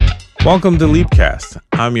Welcome to Leapcast.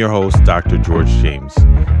 I'm your host, Dr. George James.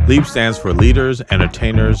 Leap stands for leaders,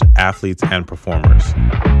 entertainers, athletes, and performers.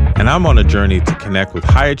 And I'm on a journey to connect with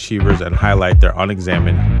high achievers and highlight their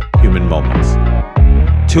unexamined human moments.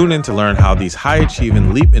 Tune in to learn how these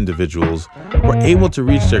high-achieving Leap individuals were able to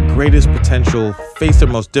reach their greatest potential, face their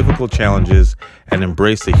most difficult challenges, and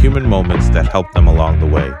embrace the human moments that helped them along the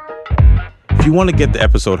way. If you want to get the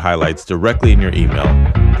episode highlights directly in your email,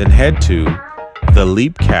 then head to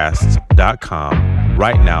theleapcast.com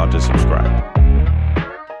right now to subscribe.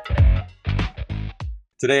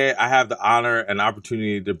 Today, I have the honor and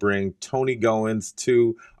opportunity to bring Toney Goins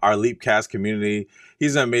to our Leapcast community.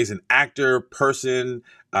 He's an amazing actor, person,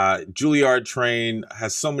 Juilliard trained,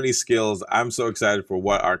 has so many skills. I'm so excited for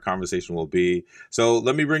what our conversation will be. So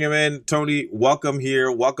let me bring him in. Toney, welcome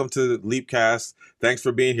here. Welcome to Leapcast. Thanks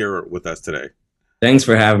for being here with us today. Thanks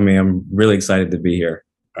for having me. I'm really excited to be here.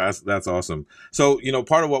 That's awesome. So,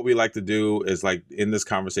 part of what we like to do is in this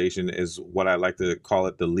conversation is what I like to call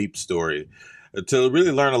it the Leap story, to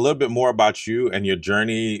really learn a little bit more about you and your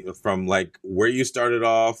journey from where you started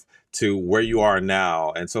off to where you are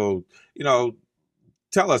now. And so,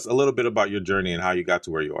 tell us a little bit about your journey and how you got to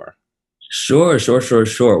where you are. Sure.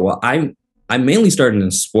 Well, I mainly started in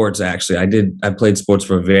sports, actually. I played sports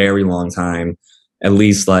for a very long time, at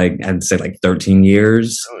least I'd say 13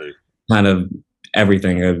 years, Really? Kind of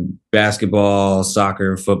everything, basketball,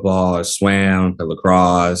 soccer, football, I swam, played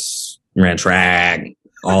lacrosse, ran track,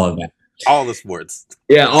 all of that. All the sports.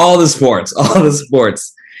 Yeah, all the sports.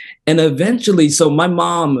 And eventually, so my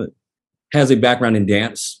mom has a background in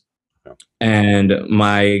dance. Yeah. And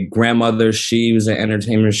my grandmother, she was an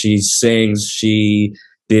entertainer. She sings, she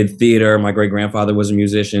did theater. My great-grandfather was a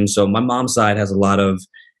musician. So my mom's side has a lot of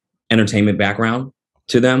entertainment background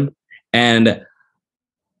to them. And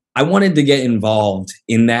I wanted to get involved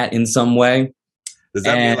in that in some way. Does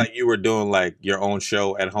that mean you were doing your own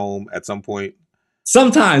show at home at some point?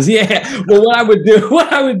 Sometimes, yeah. Well, what I would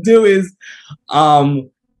do is, I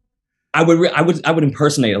would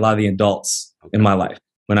impersonate a lot of the adults in my life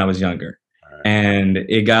when I was younger, right. And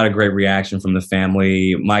it got a great reaction from the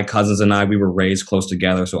family. My cousins and I, we were raised close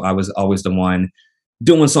together, so I was always the one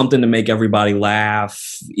doing something to make everybody laugh.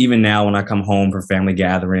 Even now, when I come home for family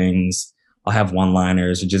gatherings, I'll have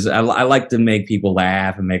one-liners. I like to make people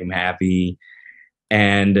laugh and make them happy.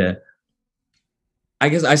 And I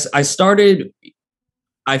guess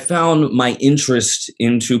I found my interest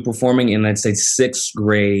into performing in, I'd say, 6th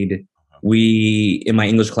grade. In my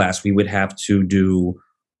English class, we would have to do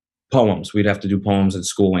poems. We'd have to do poems at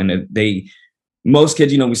school. And most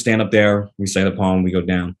kids, we stand up there, we say the poem, we go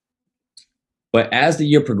down. But as the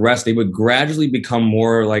year progressed, they would gradually become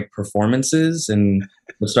more like performances and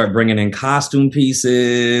would start bringing in costume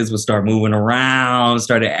pieces, would start moving around,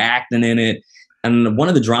 started acting in it. And one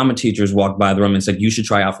of the drama teachers walked by the room and said, "You should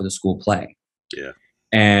try out for the school play." Yeah.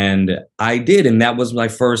 And I did. And that was my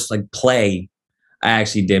first play I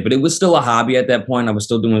actually did. But it was still a hobby at that point. I was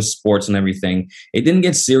still doing sports and everything. It didn't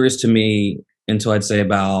get serious to me until I'd say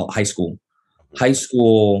about high school. High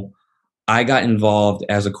school, I got involved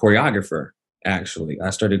as a choreographer. Actually,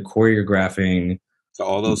 I started choreographing. So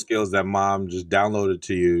all those skills that mom just downloaded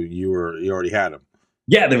to you, you already had them.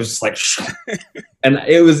 Yeah, there was and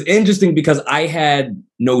it was interesting because I had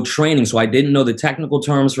no training, so I didn't know the technical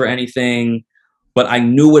terms for anything, but I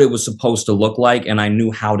knew what it was supposed to look like, and I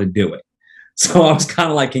knew how to do it. So I was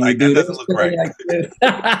kind of like, "Can you do this?" Look right.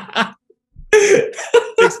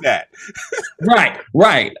 Fix that.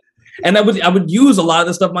 Right. And I would use a lot of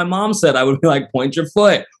the stuff my mom said. I would be like, "Point your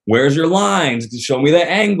foot. Where's your lines? Show me the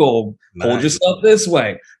angle. Nice. Hold yourself this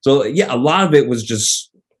way." So yeah, a lot of it was just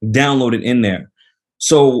downloaded in there.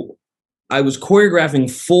 So I was choreographing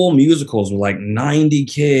full musicals with 90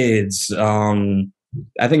 kids. I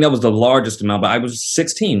think that was the largest amount, but I was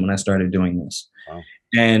 16 when I started doing this. Wow.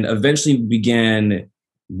 And eventually began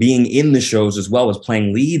being in the shows as well as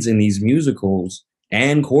playing leads in these musicals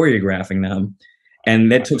and choreographing them.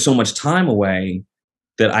 And that took so much time away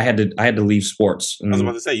that I had to leave sports. I was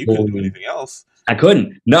about to say, you couldn't do anything else. I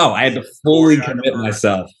couldn't. No, I had to fully commit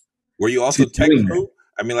myself. Were you also tech crew?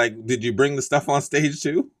 I mean, did you bring the stuff on stage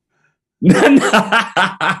too? If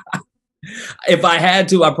I had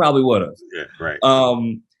to, I probably would have. Yeah, right.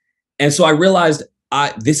 And so I realized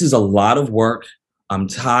this is a lot of work. I'm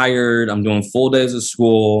tired. I'm doing full days of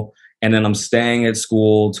school. And then I'm staying at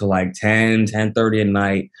school till 10:30 at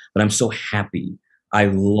night. But I'm so happy. I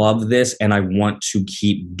love this and I want to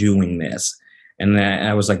keep doing this. And then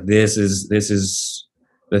I was like, this is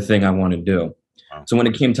the thing I want to do. Wow. So when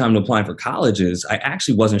it came time to applying for colleges, I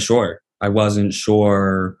actually wasn't sure. I wasn't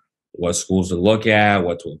sure what schools to look at,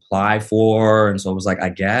 what to apply for. And so I was like, I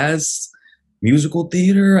guess musical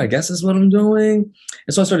theater, I guess is what I'm doing.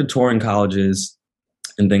 And so I started touring colleges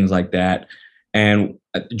and things like that. And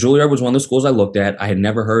Juilliard was one of the schools I looked at. I had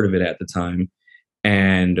never heard of it at the time.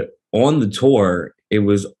 And on the tour, it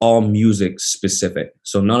was all music specific.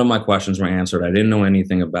 So none of my questions were answered. I didn't know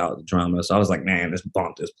anything about the drama. So I was like, man,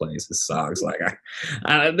 bump this place. This sucks. Like,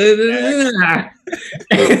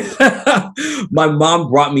 my mom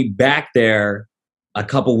brought me back there a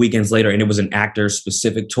couple weekends later, and it was an actor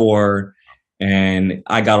specific tour. And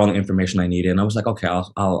I got all the information I needed. And I was like, okay,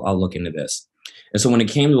 I'll look into this. And so when it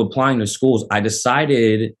came to applying to schools, I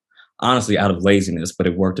decided, honestly, out of laziness, but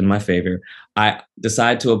it worked in my favor, I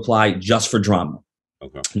decided to apply just for drama.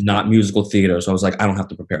 Okay. Not musical theater. So I was like, I don't have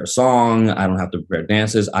to prepare a song. I don't have to prepare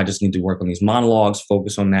dances. I just need to work on these monologues,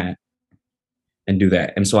 focus on that, and do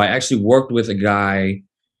that. And so I actually worked with a guy.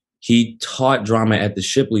 He taught drama at the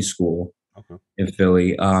Shipley School in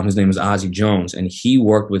Philly. His name is Ozzie Jones. And he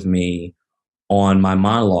worked with me on my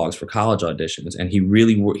monologues for college auditions. And he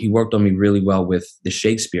worked on me really well with the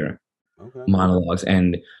Shakespeare monologues.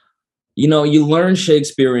 And, you know, you learn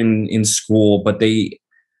Shakespeare in school, but they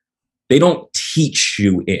don't teach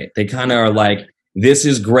you it. They kind of are like, this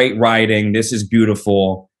is great writing. This is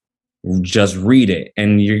beautiful. Just read it.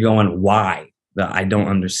 And you're going, why? I don't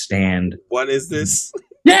understand. What is this?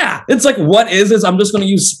 Yeah. It's like, what is this? I'm just going to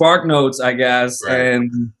use Spark Notes, I guess,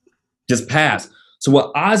 and just pass. So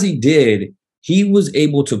what Ozzie did, he was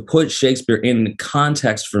able to put Shakespeare in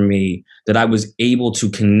context for me that I was able to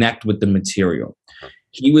connect with the material.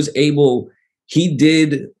 He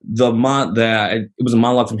did it was a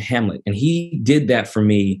monologue from Hamlet, and he did that for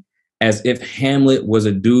me as if Hamlet was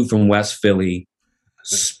a dude from West Philly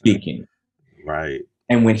speaking. Right.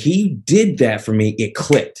 And when he did that for me, it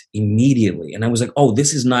clicked immediately. And I was like, oh,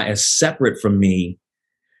 this is not as separate from me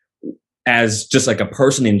as just like a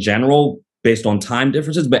person in general based on time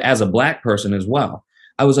differences, but as a Black person as well.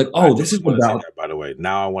 I was like, oh, this is about that, by the way.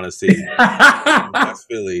 Now I want to see West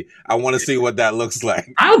Philly. I want to see what that looks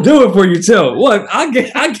like. I'll do it for you too. Look, I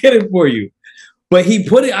get it for you. But he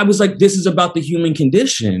put it, I was like, this is about the human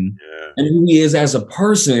condition and who he is as a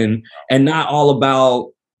person, and not all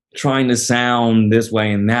about trying to sound this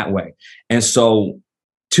way and that way. And so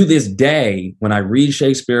to this day, when I read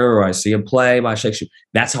Shakespeare or I see a play by Shakespeare,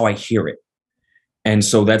 that's how I hear it. And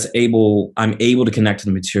so I'm able to connect to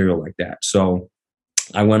the material like that. So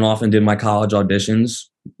I went off and did my college auditions,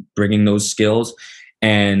 bringing those skills.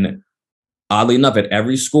 And oddly enough, at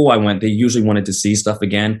every school I went, they usually wanted to see stuff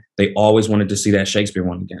again. They always wanted to see that Shakespeare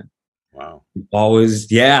one again. Wow.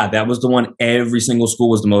 Always. Yeah, that was the one every single school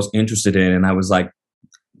was the most interested in. And I was like,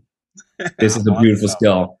 this is a beautiful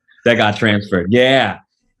skill that got transferred. Yeah.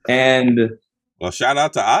 And well, shout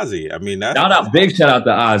out to Ozzie. I mean, big shout out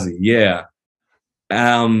to Ozzie. Yeah.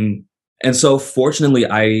 And so fortunately,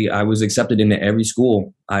 I was accepted into every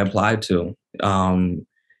school I applied to. And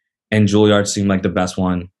Juilliard seemed like the best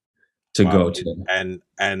one to go to.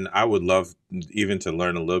 And I would love even to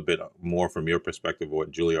learn a little bit more from your perspective of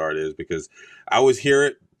what Juilliard is, because I always hear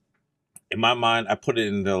it. In my mind, I put it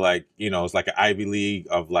into like, you know, it's like an Ivy League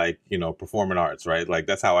of like, you know, performing arts, right? Like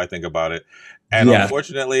that's how I think about it. And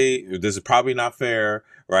unfortunately, this is probably not fair,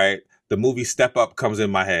 right? The movie Step Up comes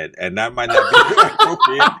in my head, and that might not be an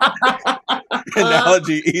appropriate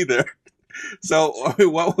analogy either. So I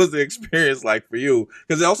mean, what was the experience like for you?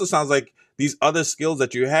 Because it also sounds like these other skills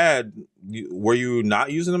that you had, were you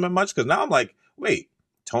not using them as much? Because now I'm like, wait,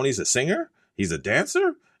 Toney's a singer? He's a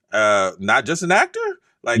dancer? Not just an actor?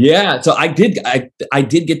 Like, yeah, so I did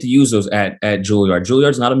get to use those at Juilliard.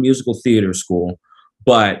 Juilliard's not a musical theater school,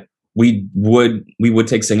 but we would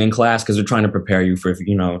take singing class because they're trying to prepare you for, if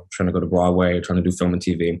you know, trying to go to Broadway or trying to do film and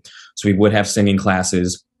TV. So we would have singing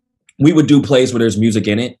classes. We would do plays where there's music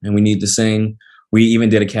in it and we need to sing. We even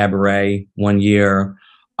did a cabaret one year.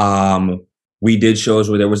 We did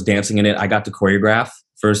shows where there was dancing in it. I got to choreograph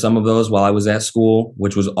for some of those while I was at school,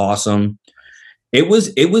 which was awesome.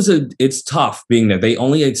 It's tough being there. They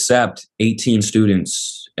only accept 18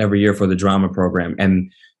 students every year for the drama program.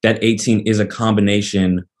 And that 18 is a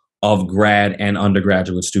combination of grad and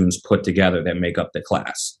undergraduate students put together that make up the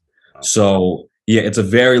class. Wow. So yeah, it's a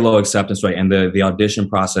very low acceptance rate. And the audition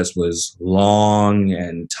process was long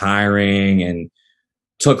and tiring and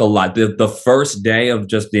took a lot. The first day of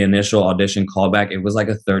just the initial audition callback, it was like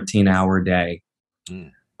a 13-hour day.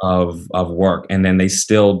 Of work, and then they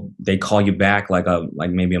call you back like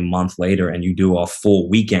maybe a month later, and you do a full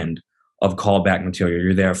weekend of callback material.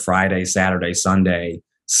 You're there Friday, Saturday, Sunday,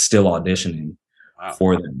 still auditioning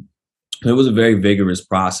for them. It was a very vigorous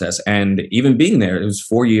process, and even being there, it was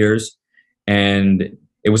 4 years, and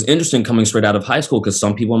it was interesting coming straight out of high school because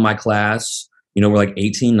some people in my class, were like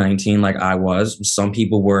 18, 19, like I was. Some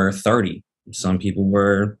people were 30. Some people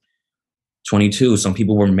were 22. Some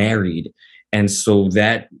people were married. And so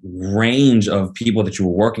that range of people that you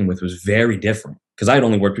were working with was very different because I had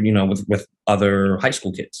only worked, with other high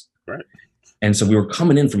school kids. Right. And so we were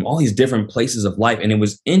coming in from all these different places of life. And it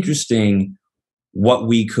was interesting what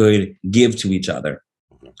we could give to each other.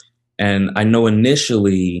 Okay. And I know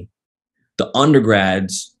initially the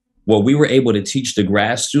undergrads, what we were able to teach the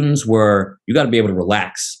grad students were you got to be able to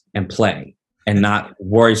relax and play and not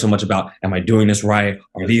worry so much about, am I doing this right?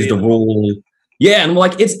 Are these the rules? Yeah. And I'm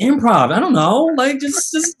like, it's improv. I don't know. Like,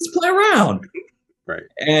 just play around. Right.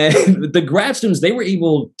 And the grad students, they were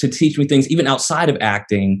able to teach me things even outside of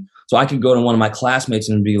acting. So I could go to one of my classmates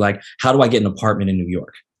and be like, how do I get an apartment in New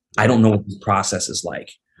York? I don't know what this process is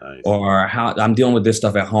like. Nice. Or how I'm dealing with this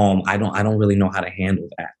stuff at home. I don't really know how to handle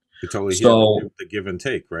that. You totally hear the give and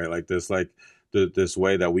take, right? Like this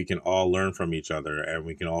way that we can all learn from each other and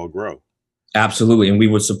we can all grow. Absolutely. And we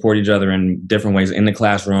would support each other in different ways in the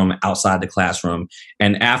classroom, outside the classroom.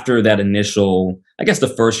 And after that initial, I guess the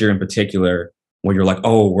first year in particular, where you're like,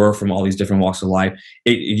 oh, we're from all these different walks of life,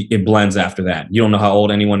 it blends after that. You don't know how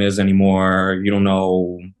old anyone is anymore. You don't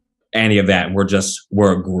know any of that.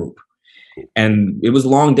 We're a group. And it was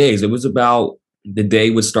long days. It was about, the day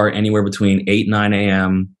would start anywhere between 8, 9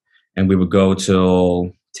 a.m. and we would go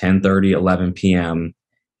till 10:30, 11 p.m.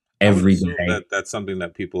 every day. That's something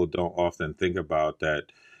that people don't often think about, that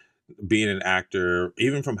being an actor,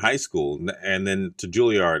 even from high school and then to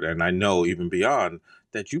Juilliard, and I know even beyond,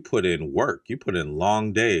 that you put in work, you put in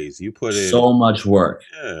long days, you put in so much work.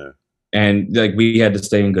 Yeah. And like we had to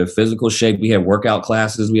stay in good physical shape. We had workout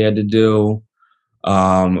classes we had to do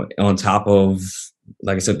on top of,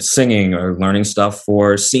 like I said, singing or learning stuff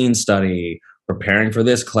for scene study, preparing for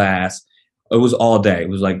this class. It was all day. It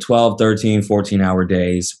was like 12, 13, 14-hour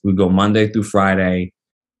days. We'd go Monday through Friday,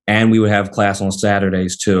 and we would have class on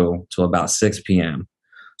Saturdays too, till about 6 p.m.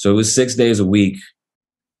 So it was 6 days a week,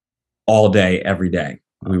 all day, every day.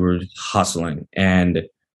 We were hustling. And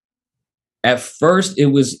at first it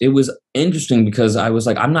was interesting because I was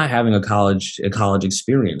like, I'm not having a college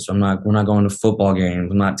experience. We're not going to football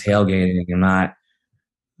games. I'm not tailgating. I'm not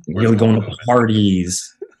really going to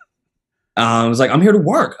parties. I was like, I'm here to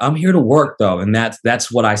work. I'm here to work though. And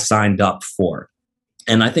that's what I signed up for.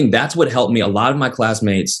 And I think that's what helped me. A lot of my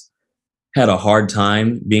classmates had a hard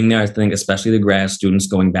time being there. I think especially the grad students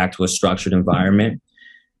going back to a structured environment.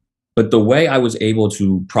 But the way I was able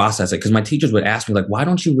to process it, because my teachers would ask me like, why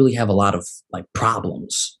don't you really have a lot of like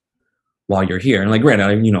problems while you're here? And like, granted,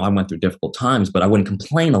 I went through difficult times, but I wouldn't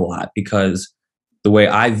complain a lot because the way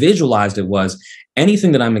I visualized it was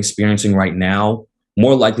anything that I'm experiencing right now,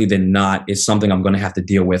 more likely than not, is something I'm going to have to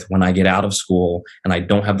deal with when I get out of school and I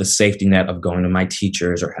don't have the safety net of going to my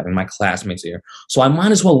teachers or having my classmates here. So I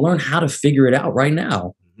might as well learn how to figure it out right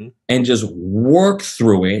now and just work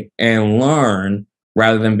through it and learn,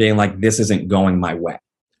 rather than being like, this isn't going my way.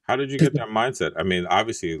 How did you get that mindset? I mean,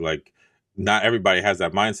 obviously, like, not everybody has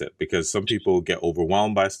that mindset because some people get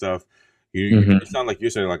overwhelmed by stuff. It's not like you're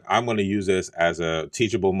saying, like, I'm going to use this as a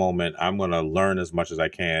teachable moment. I'm going to learn as much as I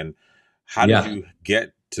can. How did you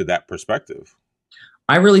get to that perspective?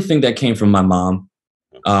 I really think that came from my mom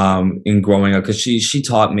in growing up, because she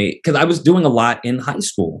taught me, because I was doing a lot in high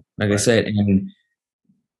school, like I said, and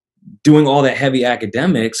doing all that heavy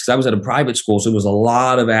academics, because I was at a private school, so it was a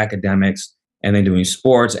lot of academics, and then doing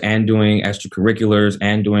sports and doing extracurriculars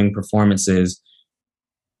and doing performances.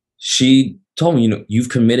 She told me, you've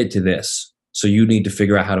committed to this, so you need to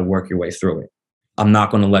figure out how to work your way through it. I'm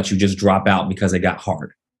not going to let you just drop out because it got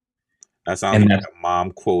hard. That sounds like a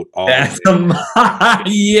mom quote.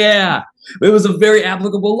 Yeah. It was a very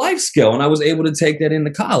applicable life skill, and I was able to take that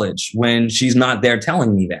into college when she's not there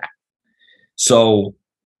telling me that. So,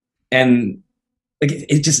 and like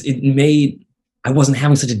it made, I wasn't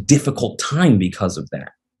having such a difficult time because of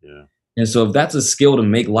that. Yeah. And so if that's a skill to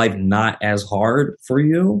make life not as hard for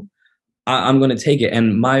you, I'm going to take it.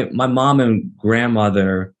 And my mom and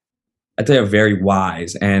grandmother, I'd say, are very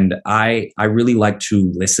wise. And I really like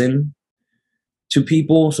to listen to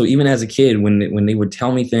people. So even as a kid, when they would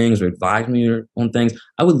tell me things or advise me on things,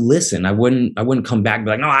 I would listen. I wouldn't come back and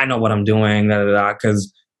be like, no, I know what I'm doing,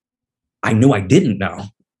 because I knew I didn't know.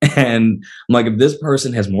 And I'm like, if this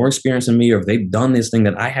person has more experience than me, or if they've done this thing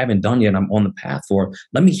that I haven't done yet, and I'm on the path for,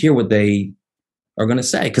 let me hear what they are going to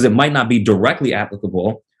say. Because it might not be directly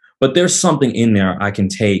applicable, but there's something in there I can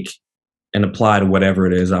take and apply to whatever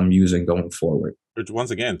it is I'm using going forward. Which once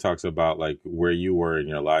again talks about like where you were in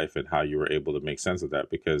your life and how you were able to make sense of that.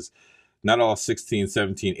 Because not all 16,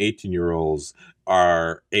 17, 18-year-olds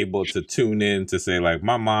are able to tune in to say, like,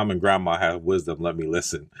 my mom and grandma have wisdom, let me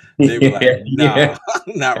listen. They were like, Yeah, nah, yeah,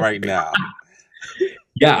 not right now.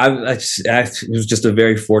 yeah. It was just a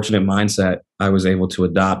very fortunate mindset I was able to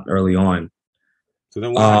adopt early on. So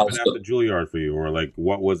then what Uh, happened after Juilliard for you? Or like,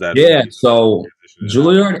 what was that Yeah, phase of so transitioning out?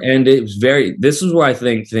 Juilliard ended. It was very. This is where I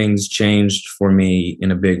think things changed for me in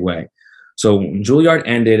a big way. So when Juilliard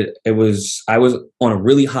ended, I was on a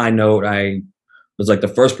really high note. I was like the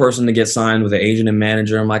first person to get signed with an agent and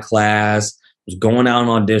manager in my class. I was going out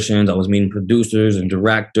on auditions. I was meeting producers and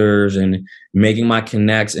directors and making my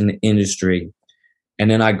connects in the industry. And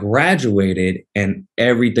then I graduated, and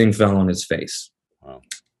everything fell on its face. Wow.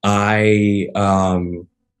 I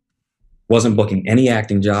wasn't booking any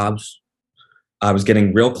acting jobs. I was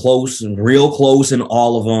getting real close in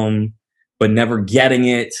all of them, but never getting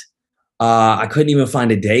it. I couldn't even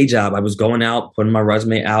find a day job. I was going out, putting my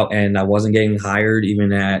resume out, and I wasn't getting hired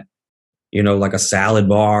even at, like a salad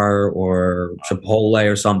bar or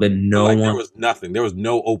Chipotle or something. So No like there one, was nothing. There was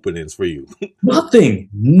no openings for you. nothing.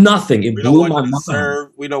 It We don't blew want my you to mind. serve.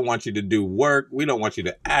 We don't want you to do work. We don't want you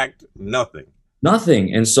to act. Nothing.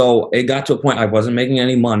 Nothing. And so it got to a point I wasn't making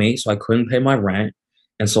any money, so I couldn't pay my rent.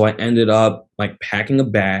 And so I ended up like packing a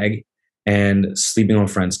bag and sleeping on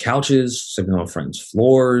friends' couches, sleeping on friends'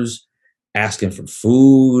 floors, asking for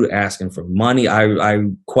food, asking for money. I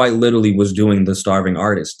quite literally was doing the starving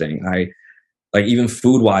artist thing. I like even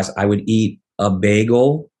food wise, I would eat a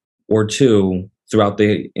bagel or two throughout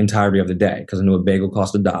the entirety of the day because I knew a bagel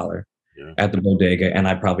cost $1 Yeah. at the bodega, and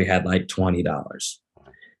I probably had like $20.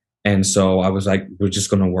 And so I was like, we're just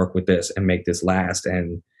going to work with this and make this last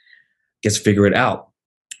and just figure it out.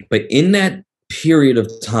 But in that period of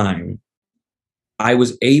time, I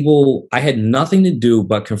had nothing to do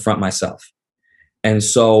but confront myself. And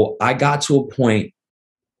so I got to a point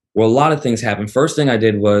where a lot of things happened. First thing I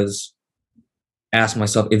did was ask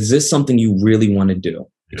myself, is this something you really want to do?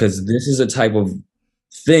 Because this is a type of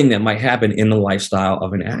thing that might happen in the lifestyle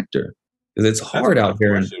of an actor. Because it's That's a hard out tough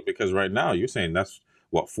here. question because right now you're saying that's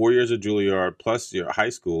what 4 years of Juilliard plus your high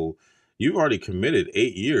school. You've already committed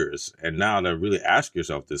 8 years, and now to really ask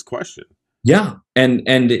yourself this question. Yeah. And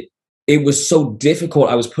it was so difficult.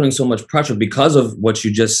 I was putting so much pressure because of what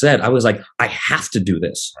you just said. I was like, I have to do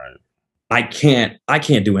this. Right. I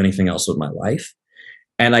can't do anything else with my life.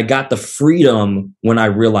 And I got the freedom when I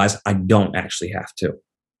realized I don't actually have to.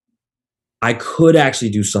 I could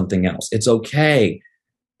actually do something else. It's okay.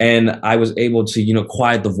 And I was able to,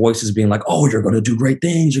 quiet the voices being like, oh, you're going to do great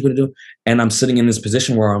things. You're going to do. And I'm sitting in this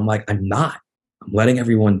position where I'm like, I'm not. I'm letting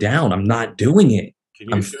everyone down. I'm not doing it. Can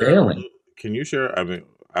you I'm share? failing. Can you share? I mean,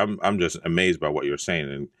 I'm just amazed by what you're saying,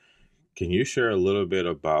 and can you share a little bit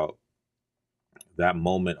about that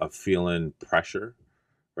moment of feeling pressure?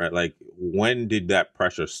 Right, like when did that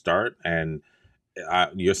pressure start? And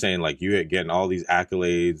you're saying like you're getting all these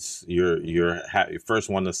accolades, you're first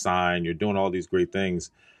one to sign, you're doing all these great things.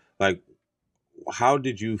 Like, how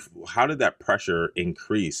did that pressure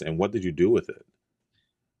increase, and what did you do with it?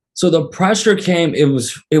 So the pressure came, it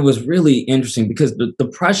was really interesting because the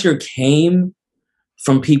pressure came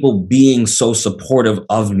from people being so supportive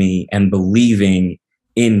of me and believing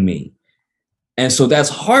in me. And so that's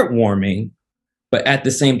heartwarming, but at the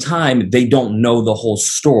same time, they don't know the whole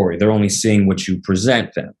story. They're only seeing what you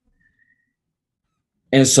present them.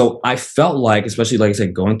 And so I felt like, especially like I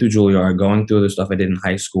said, going through Juilliard, going through the stuff I did in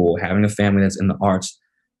high school, having a family that's in the arts,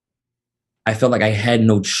 I felt like I had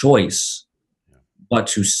no choice but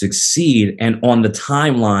to succeed and on the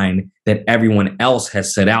timeline that everyone else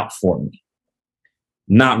has set out for me,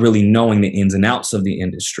 not really knowing the ins and outs of the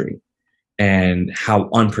industry and how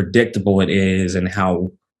unpredictable it is and how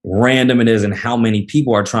random it is and how many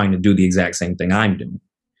people are trying to do the exact same thing I'm doing.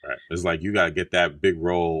 Right, it's like you got to get that big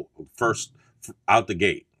role first out the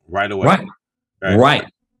gate right away. Right. Right.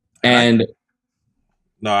 And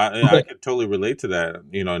And I can totally relate to that,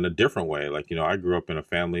 in a different way. Like, I grew up in a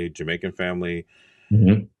family, Jamaican family.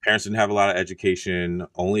 Mhm. Parents didn't have a lot of education,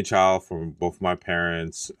 only child from both my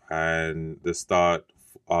parents. And this thought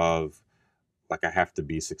of like, I have to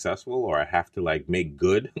be successful or I have to like make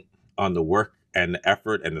good on the work and the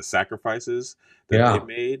effort and the sacrifices that they Yeah.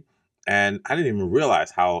 made. And I didn't even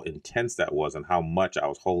realize how intense that was and how much I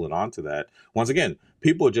was holding on to that. Once again,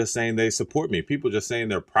 people just saying they support me, people just saying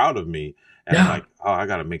they're proud of me. And I'm Yeah. like, oh, I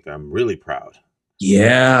got to make them really proud.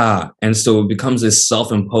 Yeah. And so it becomes this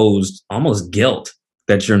self-imposed almost guilt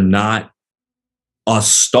that you're not a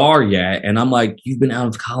star yet. And I'm like, you've been out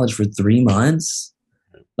of college for 3 months?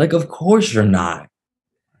 Like, of course you're not.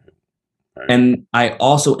 Right. And I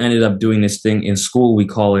also ended up doing this thing in school. We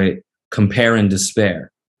call it compare and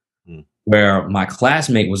despair. where my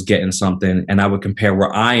classmate was getting something and I would compare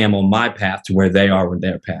where I am on my path to where they are with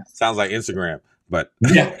their path. Sounds like Instagram, but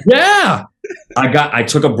yeah. I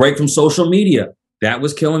took a break from social media. That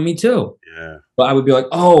was killing me too. Yeah. But I would be like,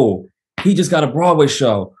 oh, he just got a Broadway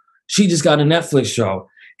show. She just got a Netflix show.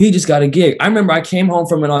 He just got a gig. I remember I came home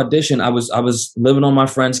from an audition. I was living on my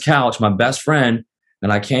friend's couch, my best friend,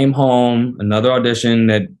 and I came home, another audition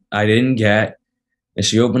that I didn't get. And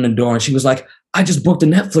she opened the door and she was like, I just booked a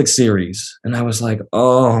Netflix series. And I was like,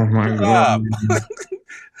 oh my God.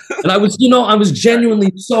 And I was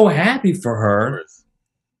genuinely so happy for her.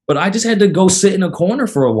 But I just had to go sit in a corner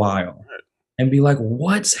for a while and be like,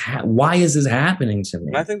 why is this happening to me?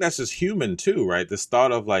 And I think that's just human too, right? This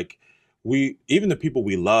thought of like, even the people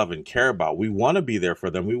we love and care about, we want to be there for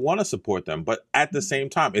them. We want to support them. But at the same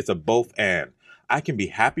time, it's a both and. I can be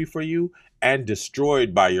happy for you and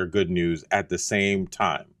destroyed by your good news at the same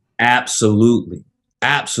time. Absolutely.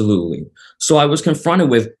 Absolutely. So I was confronted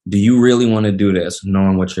with, do you really want to do this,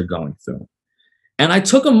 knowing what you're going through? And I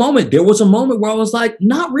took a moment. There was a moment where I was like,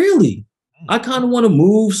 not really. I kind of want to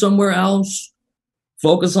move somewhere else,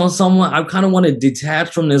 focus on someone. I kind of want to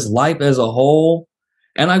detach from this life as a whole.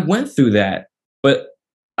 And I went through that, but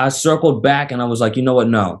I circled back and I was like, you know what?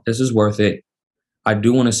 No, this is worth it. I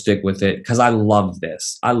do want to stick with it because I love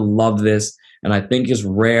this. I love this. And I think it's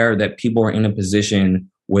rare that people are in a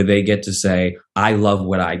position where they get to say, I love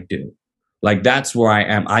what I do. Like, that's where I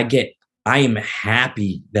am. I am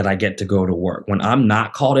happy that I get to go to work. When I'm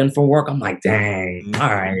not called in for work, I'm like, dang, all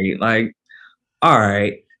right. Like, all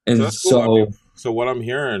right. And so, cool. I mean, so what I'm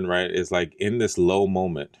hearing, right, is like in this low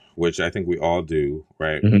moment, which I think we all do,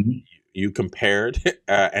 right? Mm-hmm. You compared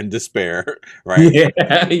and despair, right?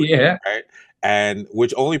 Yeah, yeah. Right? And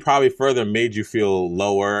which only probably further made you feel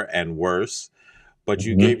lower and worse. But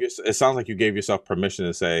you it sounds like you gave yourself permission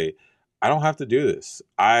to say, I don't have to do this.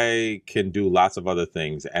 I can do lots of other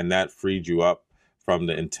things. And that freed you up from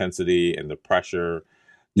the intensity and the pressure.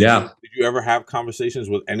 Did you ever have conversations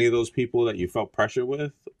with any of those people that you felt pressure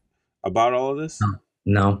with about all of this?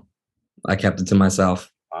 No, I kept it to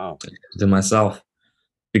myself. Wow. To myself.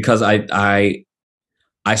 Because I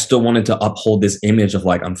still wanted to uphold this image of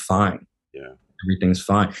like, I'm fine. Yeah. Everything's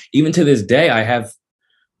fine. Even to this day, I have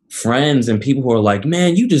friends and people who are like,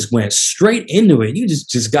 man, you just went straight into it. You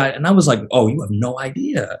just got it. And I was like, oh, you have no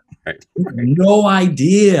idea. Right. You have no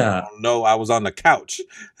idea. No, I was on the couch.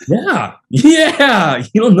 Yeah. Yeah.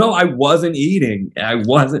 You don't know I wasn't eating. I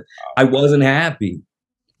wasn't happy.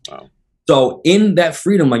 Wow. So in that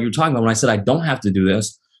freedom, like you're talking about, when I said I don't have to do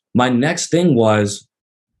this, my next thing was,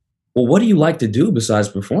 well, what do you like to do besides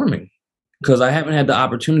performing? Because I haven't had the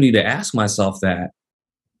opportunity to ask myself that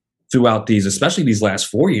throughout especially these last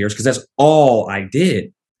 4 years, because that's all I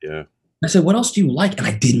did. Yeah. I said, what else do you like? And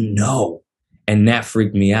I didn't know. And that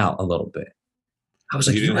freaked me out a little bit. I was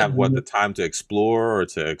like, you didn't have the time to explore or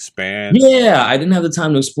to expand? Yeah, I didn't have the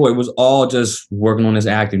time to explore. It was all just working on this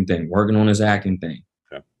acting thing.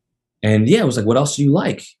 Okay. And yeah, it was like, what else do you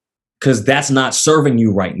like? Because that's not serving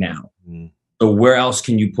you right now. Mm. So where else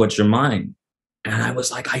can you put your mind? And I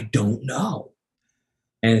was like, I don't know.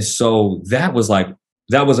 And so that was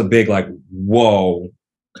a big, like, whoa,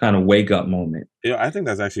 kind of wake up moment. Yeah, I think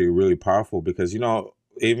that's actually really powerful because,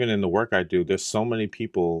 even in the work I do, there's so many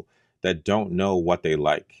people that don't know what they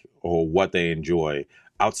like or what they enjoy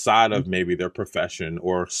outside of maybe their profession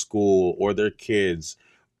or school or their kids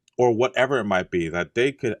or whatever it might be, that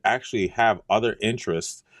they could actually have other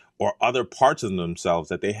interests or other parts of themselves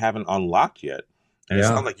that they haven't unlocked yet. And it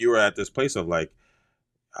sounds like you were at this place of like,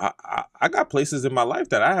 I got places in my life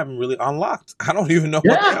that I haven't really unlocked. I don't even know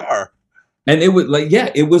what they are. And it was like,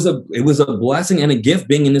 it was a blessing and a gift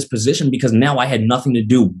being in this position because now I had nothing to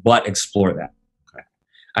do but explore that. Okay.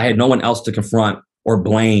 I had no one else to confront or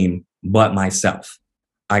blame but myself.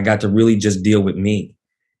 I got to really just deal with me.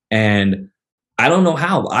 And I don't know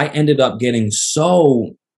how I ended up getting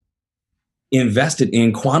so invested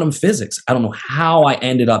in quantum physics. I don't know how I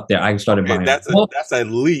ended up there. I started buying. That's a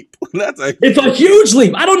leap. It's a huge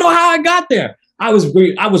leap. I don't know how I got there. I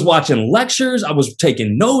was watching lectures. I was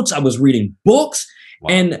taking notes. I was reading books,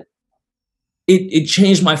 and it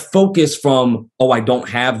changed my focus from, oh, I don't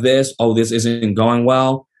have this. Oh, this isn't going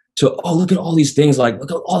well. To, oh, look at all these things. Like,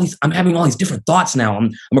 look at all these. I'm having all these different thoughts now.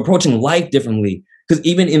 I'm approaching life differently. Because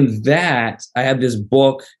even in that, I have this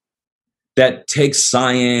book that takes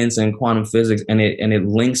science and quantum physics and it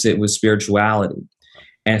links it with spirituality.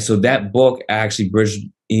 And so that book actually bridged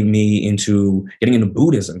me into getting into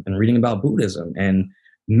Buddhism and reading about Buddhism and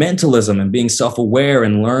mentalism and being self-aware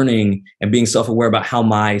and learning and being self-aware about how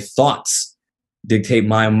my thoughts dictate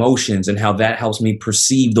my emotions and how that helps me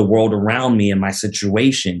perceive the world around me and my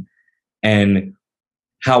situation. and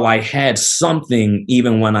how I had something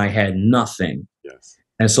even when I had nothing. Yes.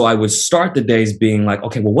 And so I would start the days being like,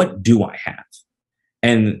 okay, well, what do I have?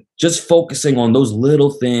 And just focusing on those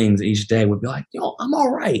little things each day would be like, I'm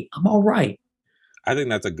all right. I'm all right. I think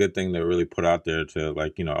that's a good thing to really put out there to,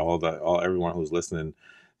 like, all everyone who's listening,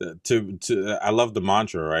 to I love the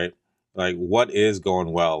mantra, right? Like, what is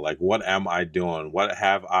going well? Like, what am I doing? What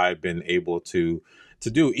have I been able to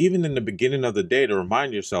do, even in the beginning of the day, to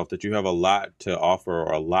remind yourself that you have a lot to offer,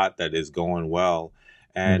 or a lot that is going well.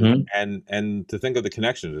 And Hmm. and to think of the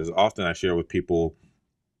connections. As often I share with people,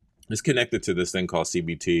 is connected to this thing called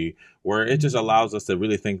CBT, where it just allows us to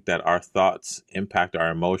really think that our thoughts impact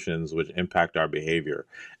our emotions, which impact our behavior.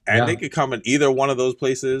 And they Yeah. could come in either one of those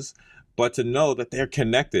places, but to know that they're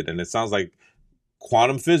connected. And it sounds like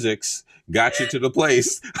quantum physics got you to the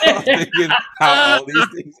place of thinking how all these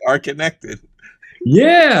things are connected.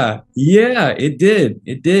 Yeah, yeah, it did.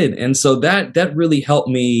 It did. And so that really helped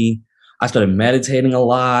me. I started meditating a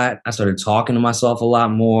lot. I started talking to myself a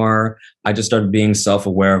lot more. I just started being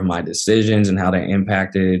self-aware of my decisions and how they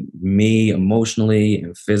impacted me emotionally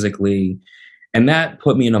and physically. And that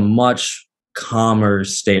put me in a much calmer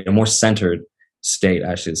state, a more centered state,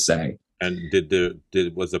 I should say. And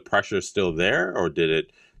did was the pressure still there, or did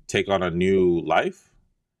it take on a new life?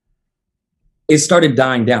 It started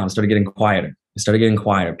dying down. It started getting quieter. It started getting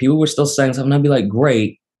quieter. People were still saying something. I'd be like,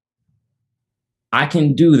 great, I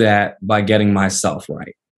can do that by getting myself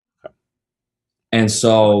right. And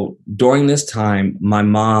so during this time, my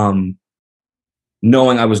mom,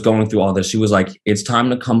 knowing I was going through all this, she was like, it's time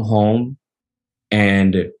to come home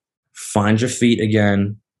and find your feet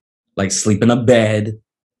again, like sleep in a bed,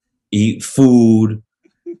 eat food,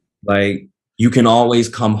 like you can always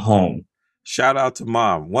come home. Shout out to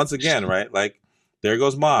mom once again, right? Like, there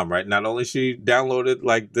goes mom, right? Not only she downloaded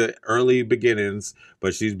like the early beginnings,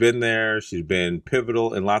 but she's been there. She's been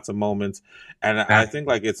pivotal in lots of moments. And I think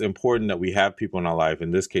like it's important that we have people in our life.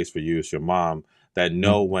 In this case, for you, it's your mom, that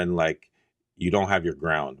know when like you don't have your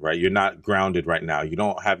ground, right? You're not grounded right now. You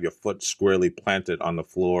don't have your foot squarely planted on the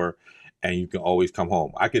floor, and you can always come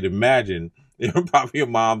home. I could imagine probably your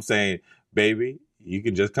mom saying, "Baby, you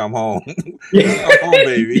can just come home. Just come home,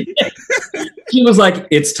 baby." She was like,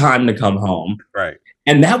 it's time to come home. Right.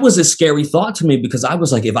 And that was a scary thought to me because I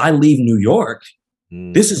was like, if I leave New York,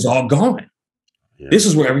 Mm, this is all gone. yeah. This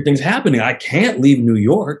is where everything's happening. I can't leave New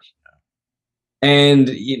York. And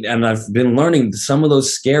I've been learning some of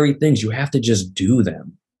those scary things. You have to just do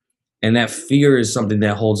them. And that fear is something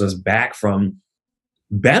that holds us back from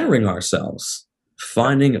bettering ourselves,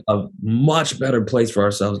 finding a much better place for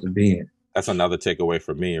ourselves to be in. That's another takeaway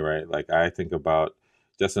for me, right? Like, I think about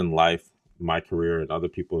just in life, my career, and other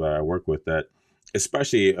people that I work with, that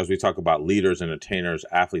especially as we talk about leaders, entertainers,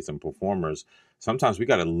 athletes, and performers, sometimes we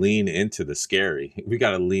got to lean into the scary. We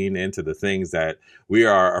got to lean into the things that we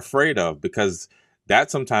are afraid of, because that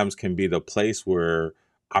sometimes can be the place where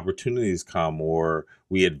opportunities come, or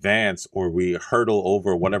we advance, or we hurdle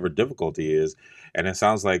over whatever difficulty is. And it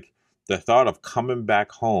sounds like the thought of coming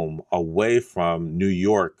back home away from New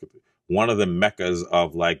York, one of the meccas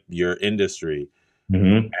of like your industry,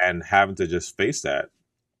 Mhm. and having to just face that,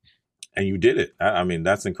 and you did it. I mean,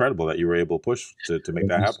 that's incredible that you were able to push to make It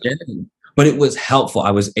that was happen. scary. But it was helpful.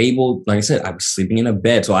 I was able, like I said, I was sleeping in a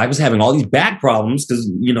bed. So I was having all these back problems because,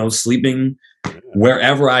 sleeping Yeah.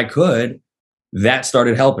 wherever I could, that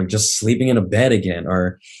started helping. Just sleeping in a bed again,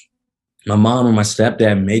 or my mom or my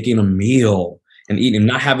stepdad making a meal and eating,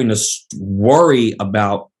 not having to worry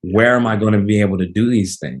about where am I going to be able to do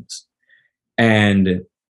these things. And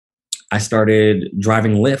I started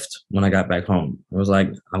driving Lyft when I got back home. I was like,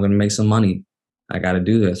 I'm going to make some money. I got to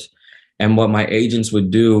do this. And what my agents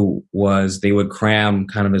would do was they would cram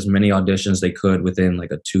kind of as many auditions they could within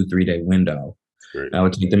like a 2-3 day window. It's great. And I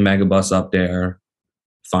would take the mega bus up there,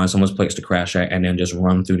 find someone's place to crash at, and then just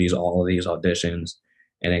run through all of these auditions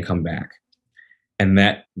and then come back. And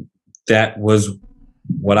that was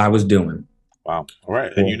what I was doing. Wow. All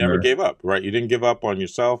right. And you never For, gave up, right? You didn't give up on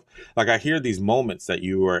yourself. Like, I hear these moments that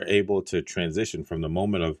you were able to transition from the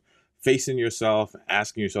moment of facing yourself,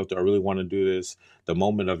 asking yourself, do I really want to do this? The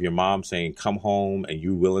moment of your mom saying, come home, and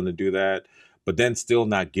you willing to do that, but then still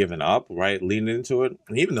not giving up, right? Leaning into it.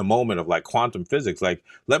 And even the moment of like quantum physics, like,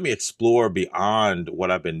 let me explore beyond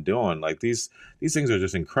what I've been doing. Like, these things are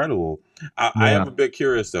just incredible. I yeah. am a bit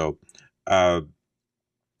curious though. Uh,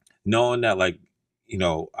 Knowing that, like,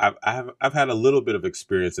 I've had a little bit of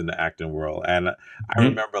experience in the acting world, and I Mhm.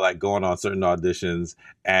 remember like going on certain auditions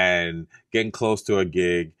and getting close to a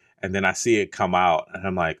gig, and then I see it come out, and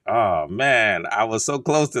I'm like, oh man, I was so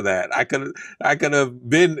close to that. I could have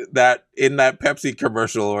been that in that Pepsi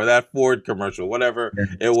commercial or that Ford commercial, whatever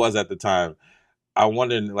it was at the time. I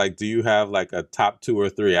wonder, like, do you have like a top two or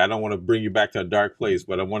three? I don't want to bring you back to a dark place,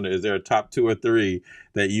 but I wonder, is there a top two or three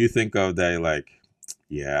that you think of that like,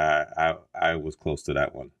 yeah, I was close to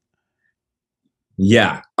that one.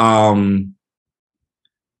 Yeah. The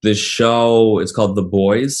show, it's called The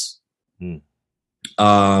Boys. Hmm.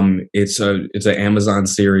 It's an Amazon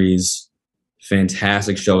series,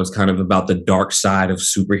 fantastic show. It's kind of about the dark side of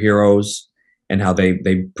superheroes and how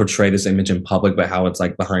they portray this image in public, but how it's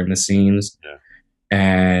like behind the scenes. Yeah.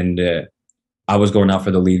 And I was going out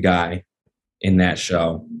for the lead guy in that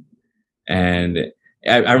show, and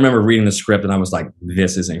I remember reading the script, and I was like,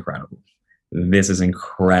 "This is incredible! This is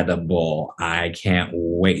incredible! I can't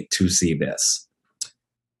wait to see this."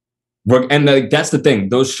 And that's the thing;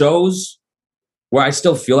 those shows where I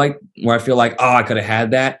feel like, oh, I could have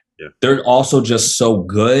had that. Yeah. They're also just so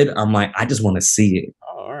good. I'm like, I just want to see it.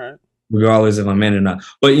 Oh, all right. Regardless if I'm in it or not.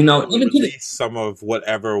 But you know, even some of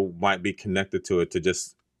whatever might be connected to it to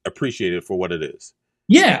just appreciate it for what it is.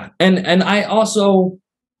 Yeah. And I also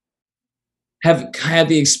have had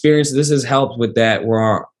the experience, this has helped with that,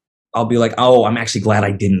 where I'll be like, oh, I'm actually glad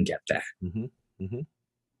I didn't get that.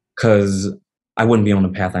 Because I wouldn't be on the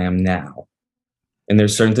path I am now. And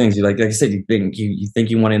there's certain things you like I said, you think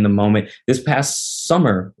you want it in the moment. This past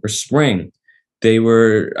summer or spring, I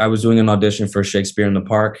was doing an audition for Shakespeare in the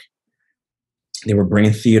Park. They were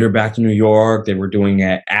bringing theater back to New York. They were doing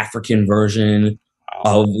an African version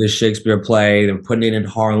of the Shakespeare play. They were putting it in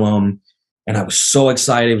Harlem. And I was so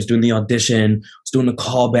excited. I was doing the audition, I was doing the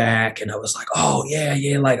callback, and I was like, oh,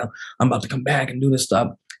 yeah, like I'm about to come back and do this stuff.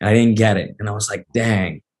 And I didn't get it. And I was like,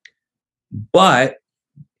 dang. But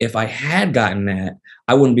if I had gotten that,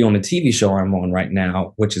 I wouldn't be on the TV show I'm on right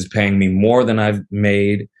now, which is paying me more than I've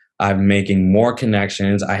made. I'm making more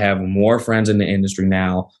connections. I have more friends in the industry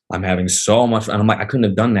now. I'm having so much fun. I'm like, I couldn't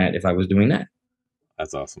have done that if I was doing that.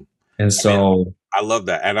 That's awesome. And so I love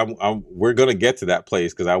that. And we're going to get to that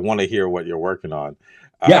place because I want to hear what you're working on.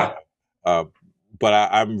 Yeah. But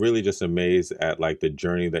I'm really just amazed at like the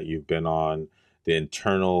journey that you've been on, the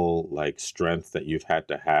internal like strength that you've had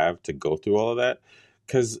to have to go through all of that.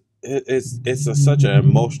 Because it's such an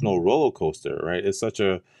emotional roller coaster, right? It's such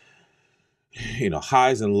a,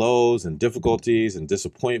 highs and lows and difficulties and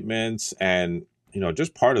disappointments and,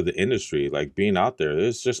 just part of the industry, like being out there.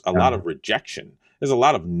 There's just a lot of rejection. There's a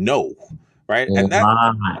lot of no, right? And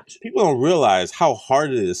that people don't realize how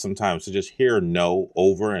hard it is sometimes to just hear no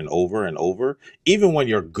over and over and over, even when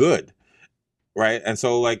you're good, right? And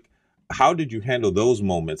so, like, how did you handle those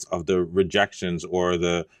moments of the rejections or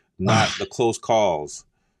the close calls?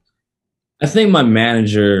 I think my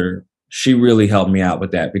manager, she really helped me out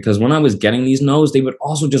with that, because when I was getting these no's, they would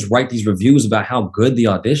also just write these reviews about how good the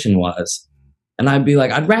audition was. And I'd be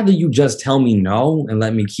like, I'd rather you just tell me no and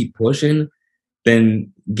let me keep pushing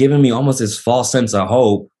than giving me almost this false sense of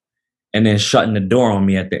hope and then shutting the door on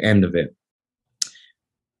me at the end of it.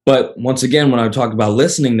 But once again, when I talk about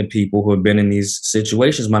listening to people who have been in these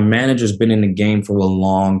situations, my manager's been in the game for a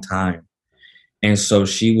long time. And so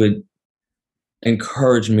she would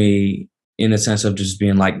encourage me in the sense of just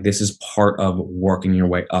being like, this is part of working your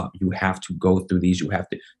way up. You have to go through these.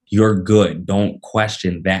 You're good. Don't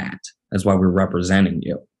question that. That's why we're representing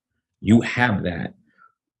you. You have that.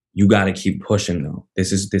 You got to keep pushing though.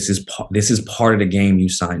 This is part of the game you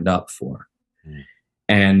signed up for.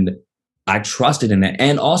 And I trusted in that.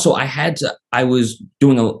 And also I was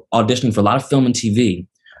doing auditioning for a lot of film and TV,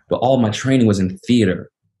 but all my training was in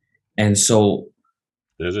theater. And so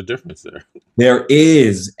there's a difference there. There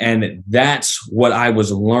is. And that's what I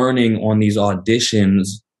was learning on these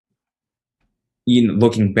auditions.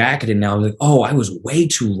 Looking back at it now, I was like, oh, I was way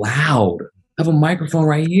too loud. I have a microphone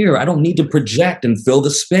right here. I don't need to project and fill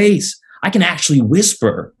the space. I can actually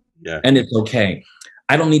whisper. Yeah. And it's okay.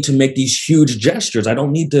 I don't need to make these huge gestures. I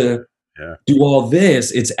don't need to do all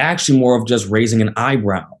this. It's actually more of just raising an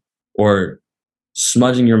eyebrow or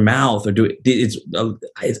smudging your mouth or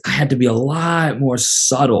I had to be a lot more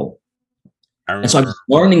subtle. And so I was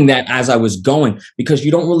learning that as I was going, because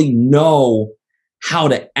you don't really know how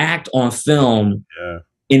to act on film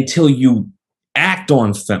until you act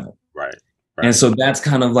on film. Right. And so that's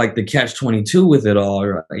kind of like the catch-22 with it all.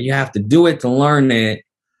 Right? You have to do it to learn it.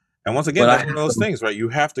 And once again, that's one of those things, right? You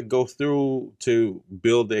have to go through to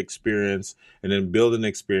build the experience, and then build an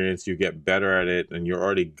experience, you get better at it, and you're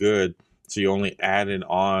already good. So you only added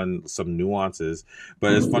on some nuances.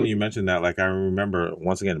 But it's funny you mentioned that. Like, I remember,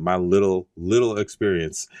 once again, my little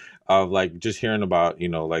experience of like just hearing about,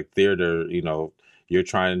 like theater, you're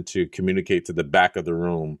trying to communicate to the back of the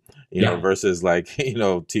room, versus like,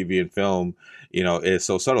 TV and film, is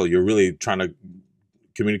so subtle. You're really trying to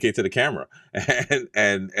communicate to the camera,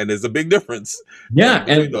 and there's a big difference. Yeah.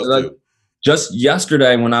 Between And those like two. just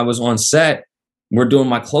yesterday when I was on set, we're doing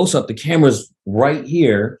my close up, the camera's right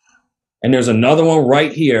here. And there's another one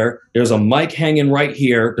right here. There's a mic hanging right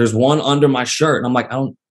here. There's one under my shirt. And I'm like, I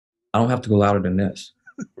don't have to go louder than this.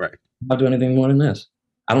 Right. I'm not doing anything more than this.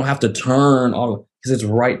 I don't have to turn all because it's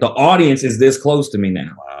right. The audience is this close to me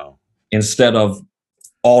now. Wow. Instead of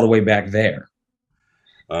all the way back there.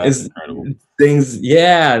 That's incredible. Things,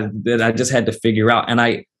 that I just had to figure out. And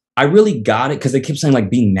I really got it because they kept saying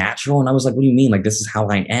like be natural. And I was like, what do you mean? Like, this is how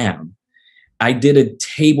I am. I did a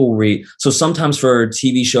table read. So sometimes for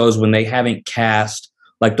TV shows, when they haven't cast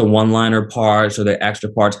like the one-liner parts or the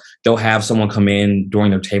extra parts, they'll have someone come in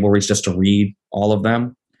during their table reads just to read all of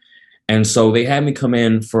them. And so they had me come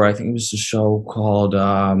in for, I think it was a show called,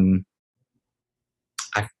 I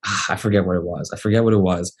forget what it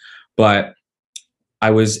was. But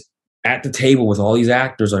I was at the table with all these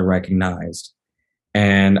actors I recognized.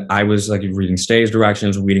 And I was like reading stage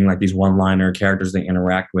directions, reading like these one-liner characters they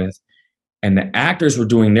interact with. And the actors were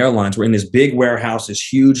doing their lines. We're in this big warehouse, this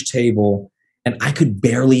huge table, and I could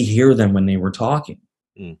barely hear them when they were talking.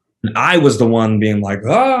 And I was the one being like,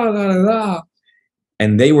 da, da, da.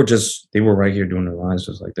 And they were right here doing their lines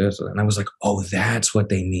just like this. And I was like, oh, that's what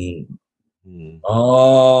they mean.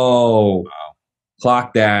 Oh, wow.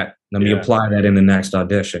 Clock that. Let me apply that in the next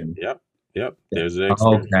audition. Yep. There's the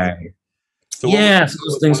experience. Okay. So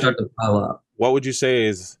those things start to pile up. What would you say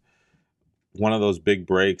is one of those big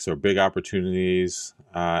breaks or big opportunities,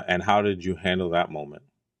 and how did you handle that moment?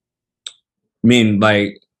 I mean,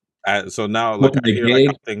 like, so now, like, I hear like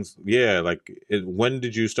how things, when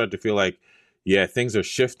did you start to feel like, things are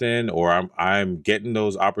shifting, or I'm getting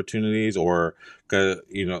those opportunities, or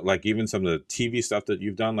like even some of the TV stuff that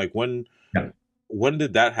you've done, like when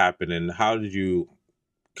did that happen, and how did you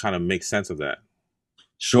kind of make sense of that?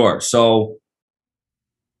 Sure. So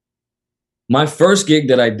my first gig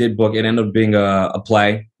that I did book, it ended up being a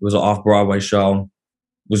play. It was an off-Broadway show.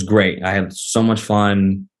 It was great. I had so much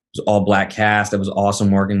fun. It was all black cast. It was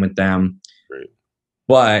awesome working with them. Great.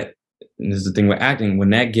 But this is the thing with acting. When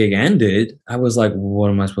that gig ended, I was like, what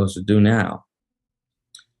am I supposed to do now?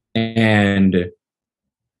 And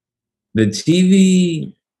the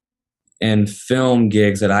TV and film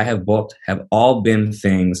gigs that I have booked have all been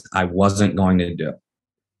things I wasn't going to do.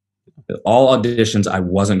 All auditions I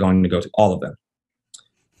wasn't going to go to, all of them.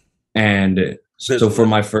 And so for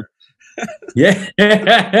my first, I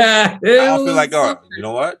feel like, you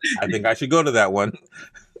know what? I think I should go to that one.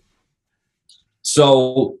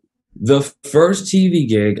 So the first TV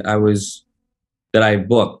gig that I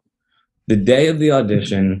booked, the day of the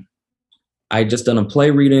audition, I had just done a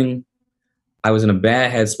play reading. I was in a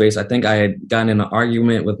bad headspace. I think I had gotten in an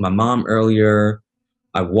argument with my mom earlier.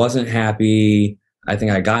 I wasn't happy. I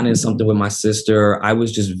think I had gotten into something with my sister. I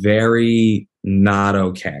was just very not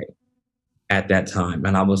okay at that time.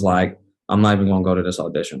 And I was like, I'm not even going to go to this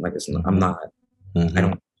audition. Like, I'm not. Mm-hmm. I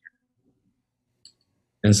don't.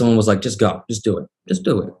 And someone was like, just go. Just do it. Just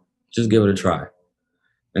do it. Just give it a try.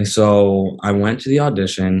 And so I went to the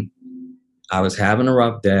audition. I was having a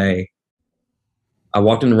rough day. I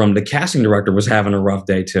walked in the room. The casting director was having a rough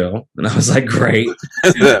day too, and I was like, "Great."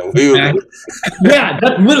 That's literally,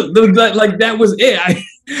 like that was it.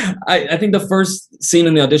 I think the first scene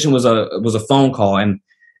in the audition was a phone call, and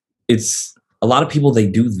it's a lot of people, they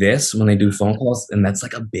do this when they do phone calls, and that's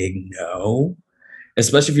like a big no,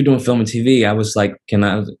 especially if you're doing film and TV. I was like,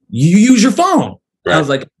 "You use your phone?" Right. I was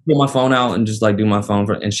like, "Pull my phone out and just like do my phone,"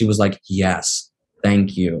 and she was like, "Yes,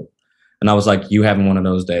 thank you." And I was like, you having one of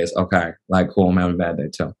those days? Okay, like, cool, I'm having a bad day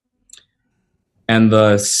too. And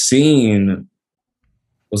the scene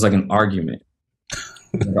was like an argument.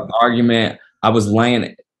 I was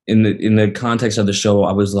laying, in the context of the show,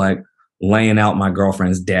 I was like laying out my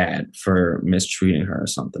girlfriend's dad for mistreating her or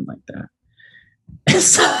something like that. And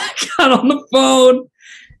so I got on the phone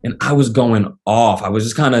and I was going off. I was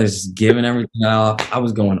just kind of just giving everything off. I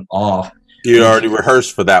was going off. You already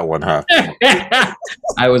rehearsed for that one, huh?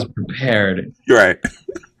 I was prepared. You're right.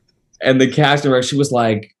 And the casting director, she was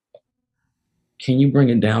like, can you bring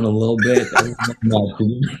it down a little bit? I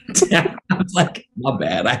was like, my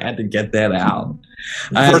bad. I had to get that out.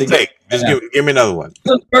 First take. Just give me another one.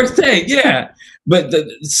 First take, yeah. But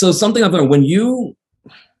so something I've learned, when you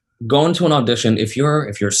go into an audition, if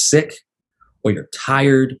you're sick or you're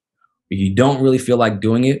tired or you don't really feel like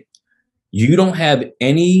doing it, you don't have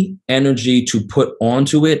any energy to put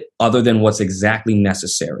onto it other than what's exactly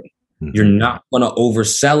necessary. Mm-hmm. You're not going to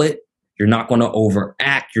oversell it. You're not going to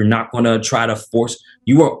overact. You're not going to try to force.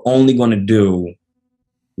 You are only going to do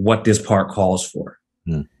what this part calls for.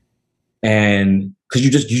 And because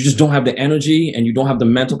you just don't have the energy and you don't have the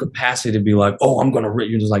mental capacity to be like, oh, I'm going to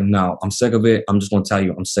rip. You're just like, no, I'm sick of it. I'm just going to tell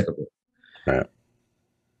you I'm sick of it. Right.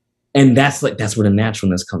 And that's where the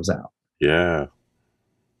naturalness comes out. Yeah.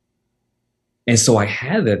 And so I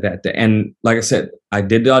had that. And like I said, I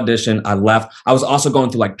did the audition. I left. I was also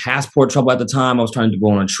going through like passport trouble at the time. I was trying to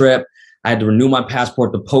go on a trip. I had to renew my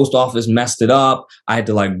passport. The post office messed it up. I had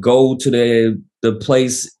to like go to the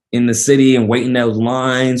place in the city and wait in those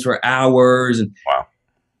lines for hours. And wow.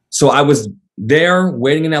 So I was there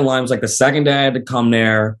waiting in that line. It was like the second day I had to come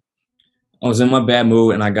there. I was in my bad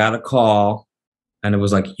mood and I got a call and it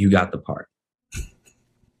was like, you got the part.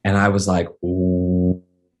 And I was like, ooh,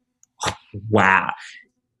 wow.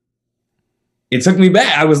 It took me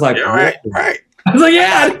back. I was like, yeah, right. I was like,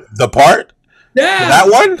 yeah. The part? Yeah. That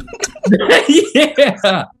one?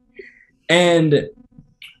 Yeah. And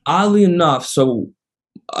oddly enough, so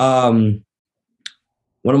one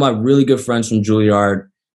of my really good friends from Juilliard,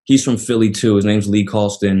 he's from Philly too. His name's Lee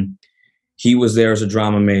Colston. He was there as a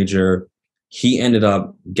drama major. He ended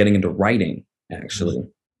up getting into writing, actually.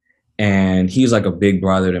 And he's like a big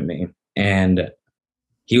brother to me. And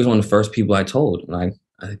he was one of the first people I told. And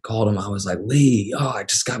I called him. I was like, Lee, I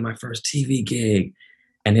just got my first TV gig.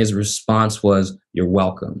 And his response was, you're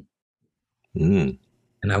welcome. And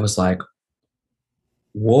I was like,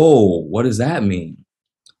 whoa, what does that mean?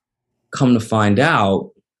 Come to find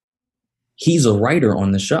out, he's a writer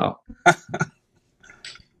on the show.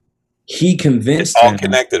 He convinced it's all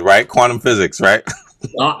connected, right? Quantum physics, right?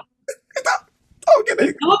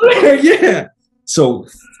 Yeah. So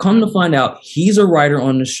come to find out, he's a writer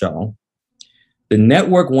on the show. The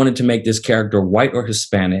network wanted to make this character white or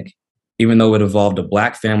Hispanic, even though it involved a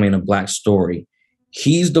Black family and a Black story.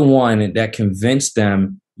 He's the one that convinced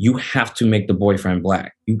them, you have to make the boyfriend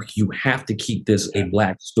Black. You have to keep this a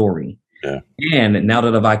Black story. Yeah. And now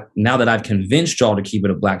that I've convinced y'all to keep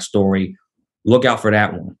it a Black story, look out for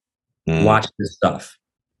that one. Watch this stuff.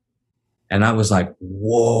 And I was like,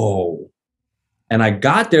 whoa. And I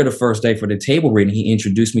got there the first day for the table reading. He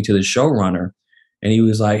introduced me to the showrunner. And he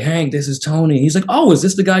was like, Hank, this is Toney. He's like, oh, is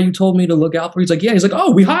this the guy you told me to look out for? He's like, yeah. He's like,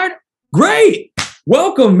 oh, we hired? Great.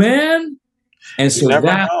 Welcome, man. And so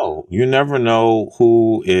you never know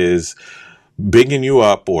who is bigging you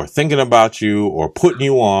up or thinking about you or putting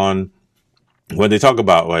you on. When they talk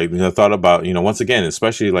about thought about, once again,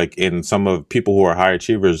 especially like in some of people who are high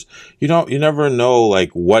achievers, you never know like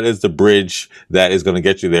what is the bridge that is going to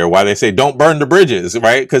get you there. Why they say don't burn the bridges,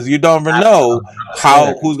 right? Because you don't ever know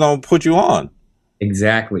who's going to put you on.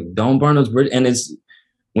 Exactly. Don't burn those bridges. And it's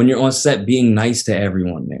when you're on set, being nice to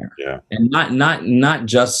everyone there. Yeah. And not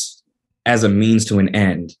just as a means to an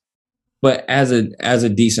end, but as a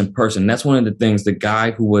decent person. That's one of the things. The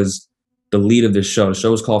guy who was the lead of this show. The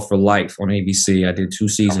show was called For Life on ABC. I did 2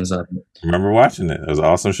 seasons of it. I remember watching it. It was an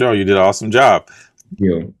awesome show. You did an awesome job.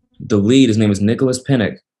 The lead, his name is Nicholas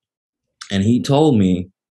Pinnock. And he told me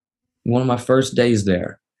one of my first days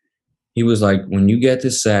there, he was like, when you get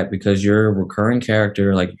this set, because you're a recurring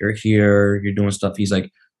character, like you're here, you're doing stuff. He's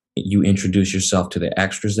like, you introduce yourself to the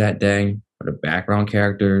extras that day or the background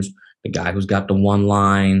characters, the guy who's got the one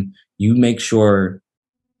line. You make sure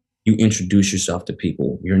you introduce yourself to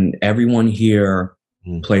people. Everyone here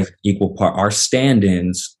plays equal part. Our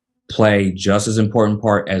stand-ins play just as important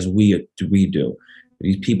part as we do.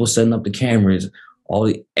 These people setting up the cameras,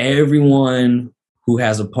 everyone who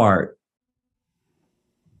has a part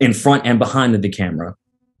in front and behind the camera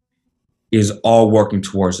is all working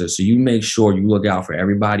towards this. So you make sure you look out for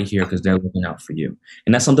everybody here because they're looking out for you.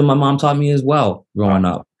 And that's something my mom taught me as well growing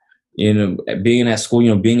up. Being at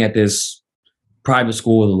school, being at this private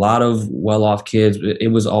school with a lot of well-off kids,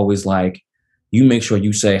 it was always like, you make sure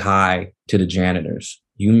you say hi to the janitors.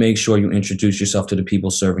 You make sure you introduce yourself to the people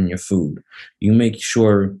serving your food. You make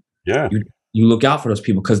sure you look out for those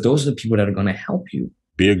people because those are the people that are going to help you.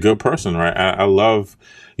 Be a good person, right? I love,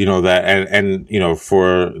 that. And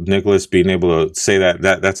for Nicholas being able to say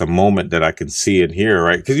that's a moment that I can see and hear,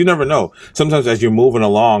 right? Because you never know. Sometimes as you're moving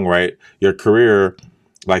along, right, your career,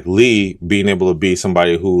 like Lee being able to be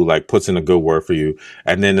somebody who like puts in a good word for you.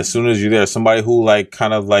 And then as soon as you're there, somebody who like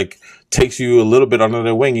kind of like takes you a little bit under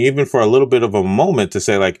their wing, even for a little bit of a moment to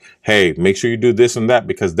say like, hey, make sure you do this and that,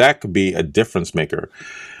 because that could be a difference maker.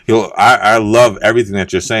 I love everything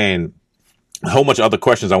that you're saying. A whole bunch of other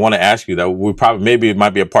questions I want to ask you that maybe it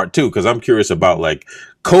might be a part 2, because I'm curious about like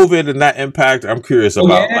COVID and that impact. I'm curious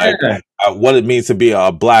about what it means to be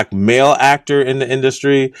a Black male actor in the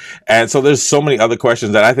industry. And so there's so many other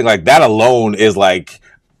questions that I think like that alone is like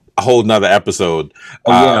a whole nother episode.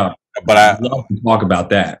 Oh yeah, But I'd love to talk about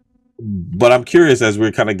that. I'm curious as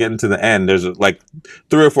we're kind of getting to the end. There's like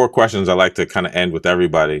 3 or 4 questions I like to kind of end with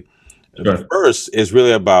everybody. The Sure. first is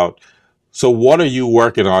really about, so what are you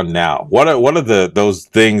working on now? What are those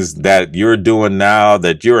things that you're doing now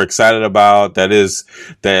that you're excited about, that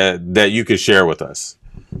you could share with us?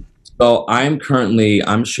 So I'm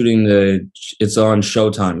shooting it's on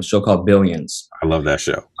Showtime, a show called Billions. I love that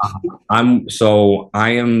show. I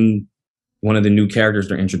am one of the new characters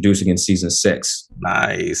they're introducing in season 6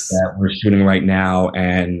 Nice. that we're shooting right now,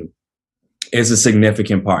 and it's a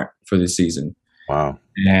significant part for this season. Wow.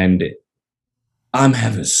 And I'm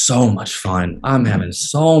having so much fun. I'm having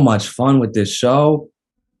so much fun with this show.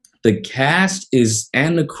 The cast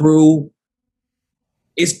and the crew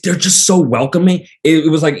they're just so welcoming.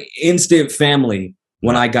 It was like instant family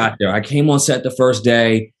when I got there. I came on set the first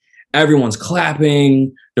day. Everyone's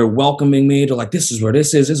clapping. They're welcoming me. They're like, this is where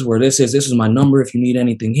this is. This is where this is. This is my number if you need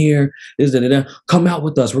anything here. This, da, da, da. Come out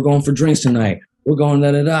with us. We're going for drinks tonight. We're going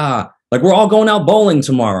da da da. Like, we're all going out bowling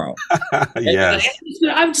tomorrow. Yes.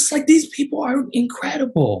 I'm just like, these people are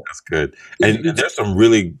incredible. That's good. And there's some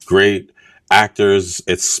really great actors.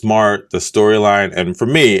 It's smart, the storyline. And for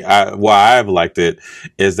me, why I've liked it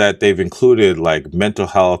is that they've included like mental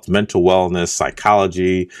health, mental wellness,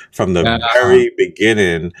 psychology from the very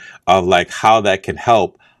beginning of like how that can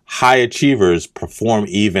help high achievers perform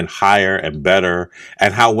even higher and better.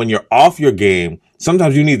 And how when you're off your game,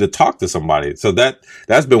 sometimes you need to talk to somebody. So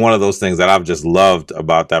that's been one of those things that I've just loved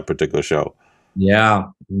about that particular show. Yeah.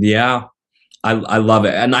 Yeah. I love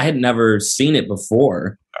it. And I had never seen it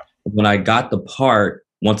before. When I got the part,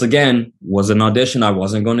 once again, was an audition I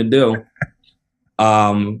wasn't going to do.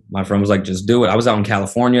 My friend was like, just do it. I was out in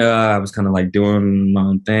California. I was kind of like doing my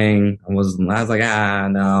own thing. I was like,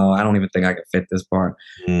 no, I don't even think I could fit this part.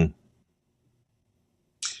 Mm.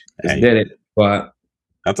 Just did it. But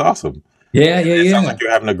that's awesome. Yeah. It sounds like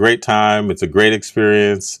you're having a great time. It's a great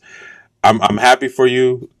experience. I'm happy for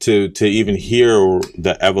you to even hear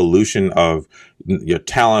the evolution of your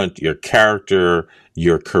talent, your character,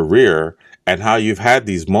 your career, and how you've had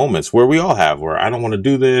these moments where we all have, where I don't want to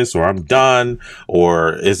do this, or I'm done,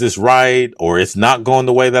 or is this right, or it's not going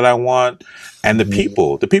the way that I want. And the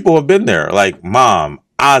people have been there, like Mom,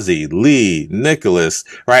 Ozzy, Lee, Nicholas,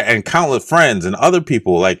 right? And countless friends and other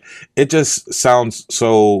people. Like, it just sounds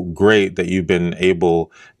so great that you've been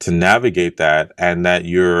able to navigate that, and that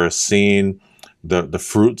you're seeing the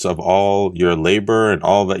fruits of all your labor and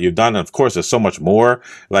all that you've done. And of course, there's so much more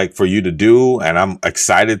like for you to do. And I'm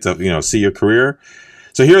excited to, see your career.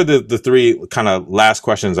 So here are the 3 kind of last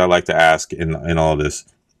questions I like to ask in all this.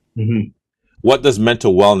 Mm-hmm. What does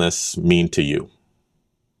mental wellness mean to you?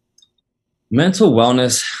 Mental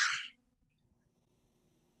wellness,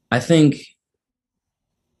 I think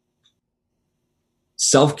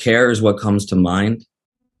self-care is what comes to mind.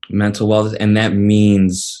 Mental wellness, and that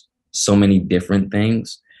means so many different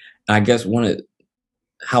things. I guess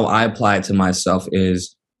how I apply it to myself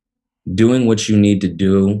is doing what you need to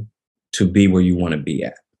do to be where you want to be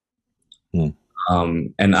at.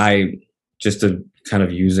 And I, just to kind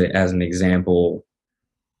of use it as an example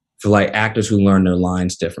for like actors who learn their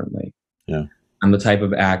lines differently. Yeah. I'm the type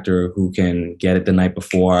of actor who can get it the night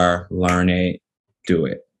before, learn it, do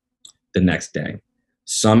it the next day.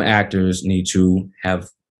 Some actors need to have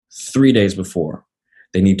 3 days before.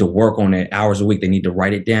 They need to work on it hours a week. They need to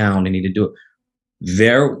write it down. They need to do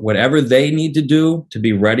it. Whatever they need to do to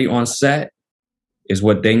be ready on set is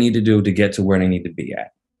what they need to do to get to where they need to be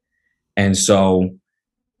at. And so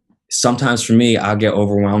sometimes for me, I'll get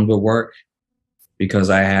overwhelmed with work because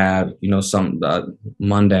I have,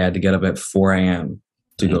 Monday I had to get up at 4 a.m.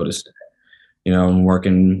 to go to set. I'm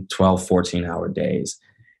working 12, 14-hour days.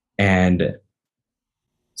 And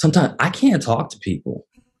sometimes I can't talk to people,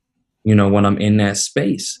 when I'm in that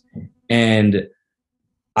space. And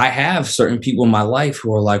I have certain people in my life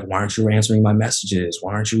who are like, why aren't you answering my messages?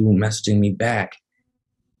 Why aren't you messaging me back?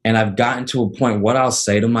 And I've gotten to a point, what I'll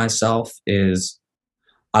say to myself is,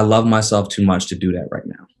 I love myself too much to do that right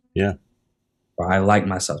now. Yeah. Or I like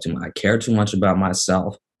myself too much. I care too much about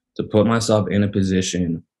myself to put myself in a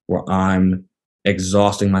position where I'm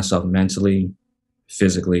exhausting myself mentally,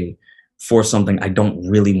 physically, for something I don't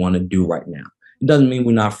really want to do right now. It doesn't mean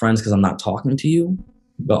we're not friends because I'm not talking to you,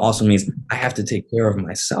 but also means I have to take care of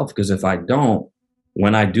myself, because if I don't,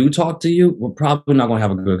 when I do talk to you, we're probably not going to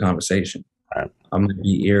have a good conversation. Right. I'm going to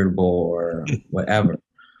be irritable or whatever.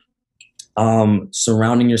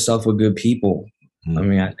 Surrounding yourself with good people. I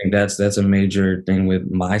mean, I think that's a major thing with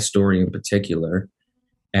my story in particular,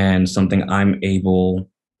 and something I'm able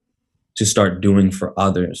to start doing for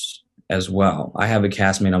others as well. I have a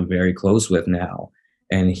castmate I'm very close with now,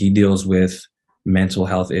 and he deals with mental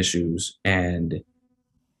health issues, and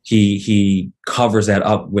he covers that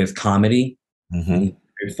up with comedy. Mm-hmm. He's a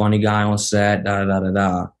very funny guy on set, da da da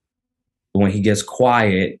da. But when he gets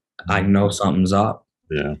quiet, I know something's up.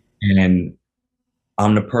 Yeah. And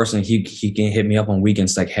I'm the person he can hit me up on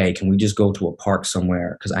weekends like, hey, can we just go to a park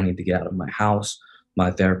somewhere? Because I need to get out of my house. My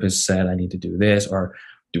therapist said I need to do this. Or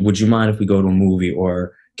would you mind if we go to a movie?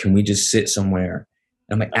 Or can we just sit somewhere?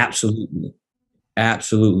 And I'm like, absolutely.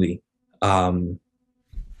 Absolutely. And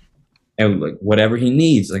like whatever he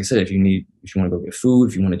needs, like I said, if you want to go get food,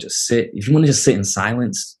 if you want to just sit in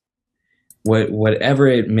silence, whatever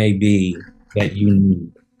it may be that you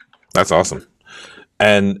need. That's awesome.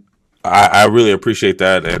 And I really appreciate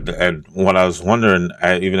that. And what I was wondering,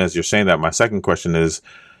 even as you're saying that, my second question is,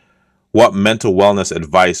 what mental wellness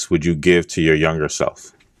advice would you give to your younger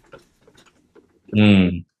self?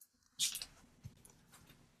 And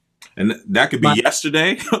that could be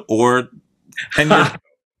yesterday or 10 years ago.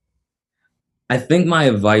 I think my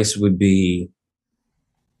advice would be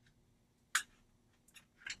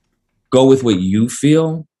go with what you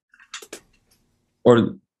feel,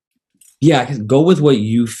 go with what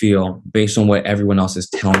you feel based on what everyone else is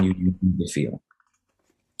telling you need to feel.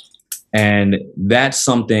 And that's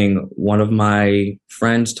something one of my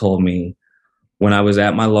friends told me when I was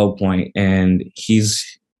at my low point, and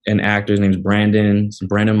he's an actor. His name's Brandon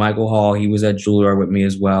Michael Hall. He was at Juilliard with me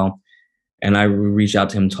as well. And I reached out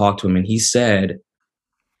to him, talked to him, and he said,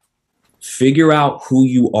 figure out who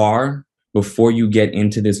you are before you get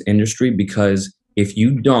into this industry, because if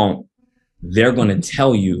you don't, they're going to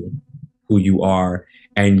tell you who you are,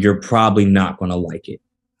 and you're probably not going to like it.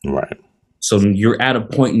 Right. So you're at a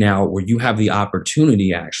point now where you have the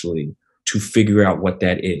opportunity actually to figure out what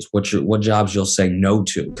that is, what jobs you'll say no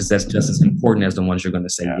to, because that's just as important as the ones you're going to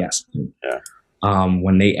say yes to. Yeah.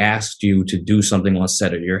 When they asked you to do something on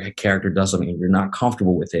set, or your character does something and you're not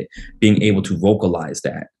comfortable with it, being able to vocalize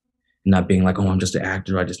that, not being like, oh, I'm just an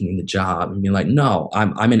actor, I just need the job, and being like, no,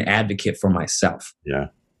 I'm an advocate for myself. Yeah.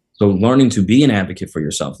 So learning to be an advocate for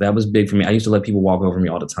yourself, that was big for me. I used to let people walk over me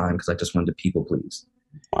all the time because I just wanted to people please.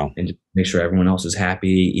 Wow. And just make sure everyone else is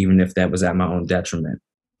happy, even if that was at my own detriment.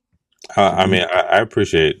 I mean, I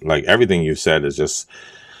appreciate, like, everything you've said is just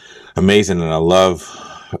amazing. And I love,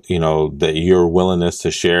 that your willingness to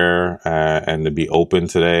share and to be open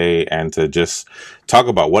today and to just talk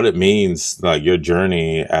about what it means, like your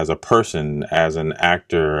journey as a person, as an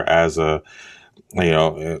actor, as a,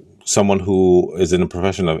 someone who is in the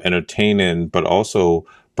profession of entertaining, but also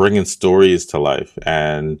bringing stories to life.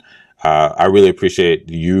 And I really appreciate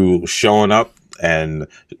you showing up and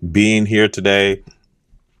being here today.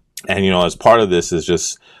 And, as part of this is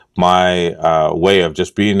just my way of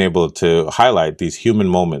just being able to highlight these human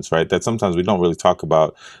moments, right? That sometimes we don't really talk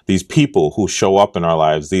about, these people who show up in our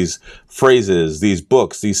lives, these phrases, these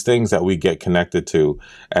books, these things that we get connected to.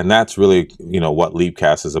 And that's really, what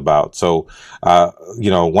Leapcast is about. So,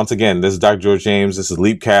 once again, this is Dr. George James. This is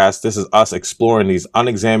Leapcast. This is us exploring these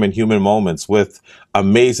unexamined human moments with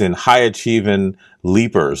amazing, high-achieving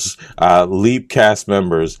leapers, Leapcast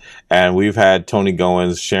members. And we've had Toney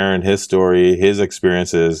Goins sharing his story, his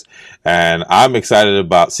experiences. And I'm excited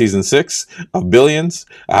about season 6 of Billions.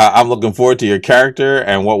 I'm looking forward to your character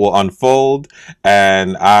and what will unfold.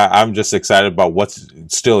 And I'm just excited about what's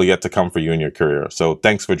still yet to come for you in your career. So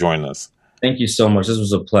thanks for joining us. Thank you so much. This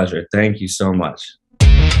was a pleasure. Thank you so much.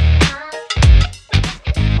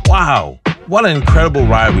 Wow. What an incredible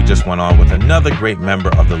ride we just went on with another great member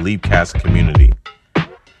of the Leapcast community.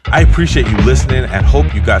 I appreciate you listening and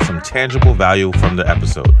hope you got some tangible value from the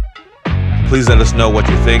episode. Please let us know what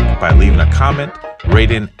you think by leaving a comment,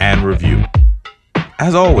 rating, and review.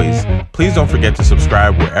 As always, please don't forget to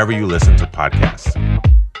subscribe wherever you listen to podcasts.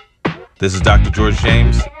 This is Dr. George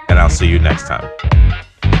James, and I'll see you next time.